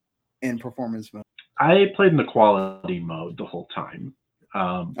in performance mode? I played in the quality mode the whole time.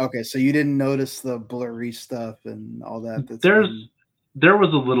 Okay, so you didn't notice the blurry stuff and all that. There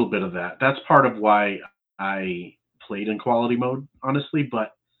was a little bit of that. That's part of why I played in quality mode, honestly.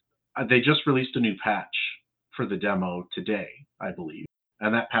 But they just released a new patch for the demo today, I believe.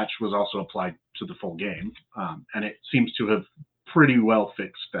 And that patch was also applied to the full game. And it seems to have pretty well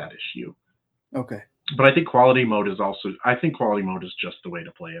fixed that issue. Okay. But I think quality mode is just the way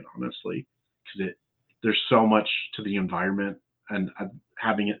to play it, honestly. Because there's so much to the environment, and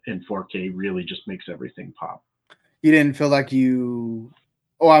having it in 4K really just makes everything pop. You didn't feel like you...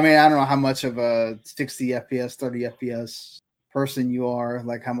 I don't know how much of a 60 FPS, 30 FPS person you are,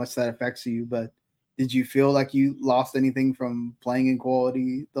 like how much that affects you, but did you feel like you lost anything from playing in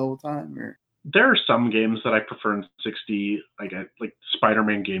quality the whole time? Or there are some games that I prefer in 60, like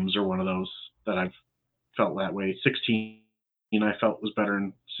Spider-Man games are one of those that I've felt that way. 16 I felt was better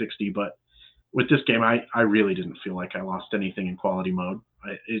in 60, but with this game I really didn't feel like I lost anything in quality mode.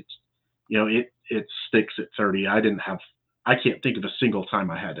 It sticks at 30. I can't think of a single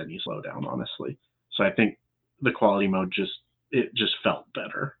time I had any slowdown, honestly. So I think the quality mode just felt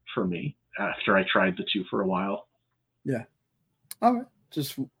better for me after I tried the two for a while. Yeah. All right.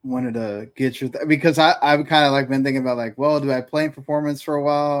 Just wanted to get your because I've kind of like been thinking about like, well, do I play in performance for a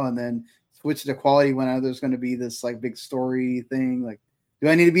while and then switch to quality when there's going to be this like big story thing? Like, do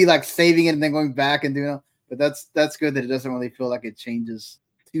I need to be like saving it and then going back and doing it? But that's good that it doesn't really feel like it changes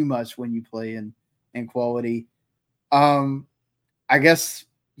too much when you play in quality. I guess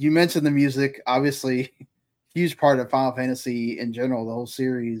you mentioned the music, obviously huge part of Final Fantasy in general, the whole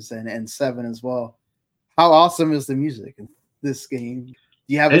series and 7 as well. How awesome is the music in this game? Do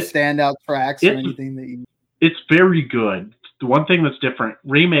you have standout tracks or anything that you... It's very good. The one thing that's different,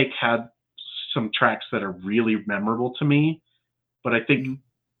 Remake had some tracks that are really memorable to me, but I think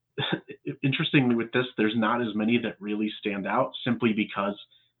interestingly with this, there's not as many that really stand out simply because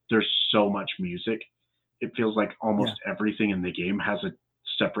there's so much music. It feels like almost everything in the game has a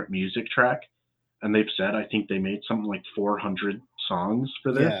separate music track. And they've said, I think they made something like 400 songs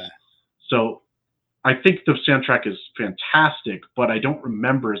for this. Yeah. So I think the soundtrack is fantastic, but I don't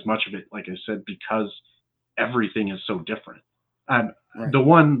remember as much of it, like I said, because everything is so different. The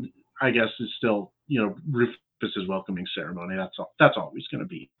one, I guess, is still, Campus's welcoming ceremony. That's always going to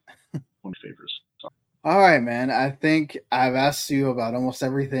be one of my favorites. All right, man. I think I've asked you about almost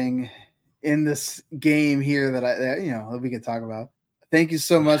everything in this game here that we can talk about. Thank you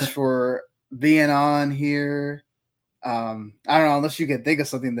so much for being on here. I don't know, unless you can think of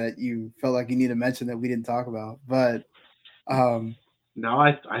something that you felt like you need to mention that we didn't talk about, but no,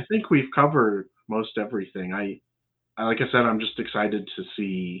 I think we've covered most everything. Like I said, I'm just excited to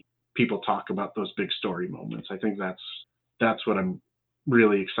see people talk about those big story moments. I think that's what I'm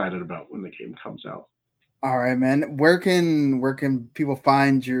really excited about when the game comes out. All right, man. Where can people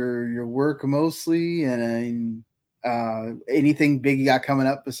find your work mostly, and anything big you got coming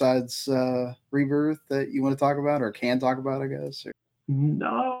up besides Rebirth that you want to talk about or can talk about, I guess? Or?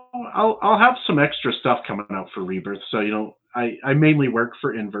 No, I'll have some extra stuff coming out for Rebirth. So I mainly work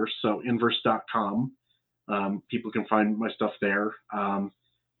for Inverse, so inverse.com. People can find my stuff there. I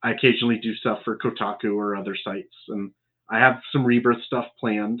occasionally do stuff for Kotaku or other sites, and I have some Rebirth stuff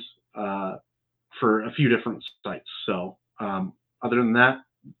planned for a few different sites. So other than that,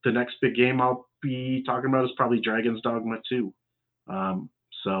 the next big game I'll be talking about is probably Dragon's Dogma 2.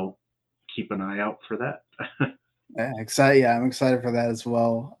 So keep an eye out for that. Yeah, I'm excited for that as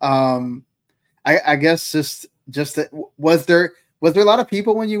well. I guess just was there a lot of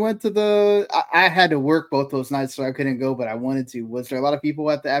people when you went to the? I had to work both those nights, so I couldn't go, but I wanted to. Was there a lot of people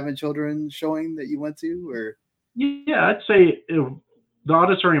at the Advent Children showing that you went to, or? Yeah, I'd say the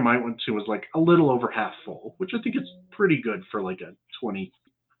auditorium I went to was like a little over half full, which I think is pretty good for like a 20.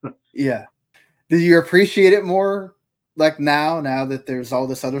 Yeah. Do you appreciate it more like now that there's all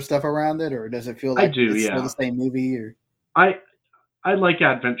this other stuff around it, or does it feel like it's still the same movie? Or I like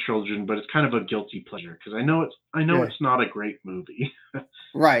Advent Children, but it's kind of a guilty pleasure because I know it's not a great movie.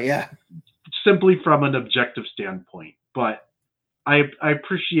 Right, yeah. Simply from an objective standpoint, but I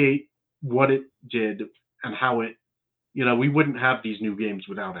appreciate what it did and how it, we wouldn't have these new games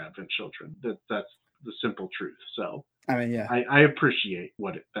without Advent Children. That's the simple truth. So I mean, yeah, I appreciate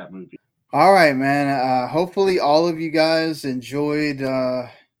that movie. All right, man. Hopefully all of you guys enjoyed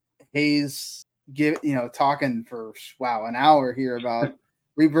Hayes talking for an hour here about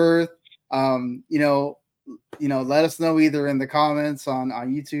Rebirth. Let us know either in the comments on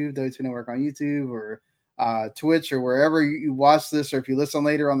YouTube, the O2 Network on YouTube, or Twitch, or wherever you watch this, or if you listen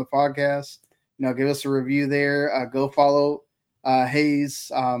later on the podcast, give us a review there. Go follow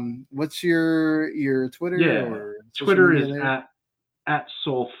Hayes. What's your Twitter? Yeah, or Twitter is at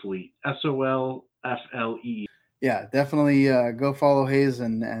Soulfleet, SOLFLE. Yeah, definitely go follow Hayes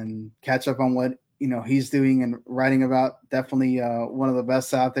and catch up on what he's doing and writing about. Definitely one of the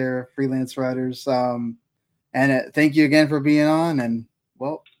best out there, freelance writers. And thank you again for being on. And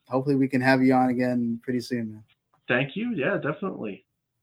hopefully we can have you on again pretty soon, man. Thank you. Yeah, definitely.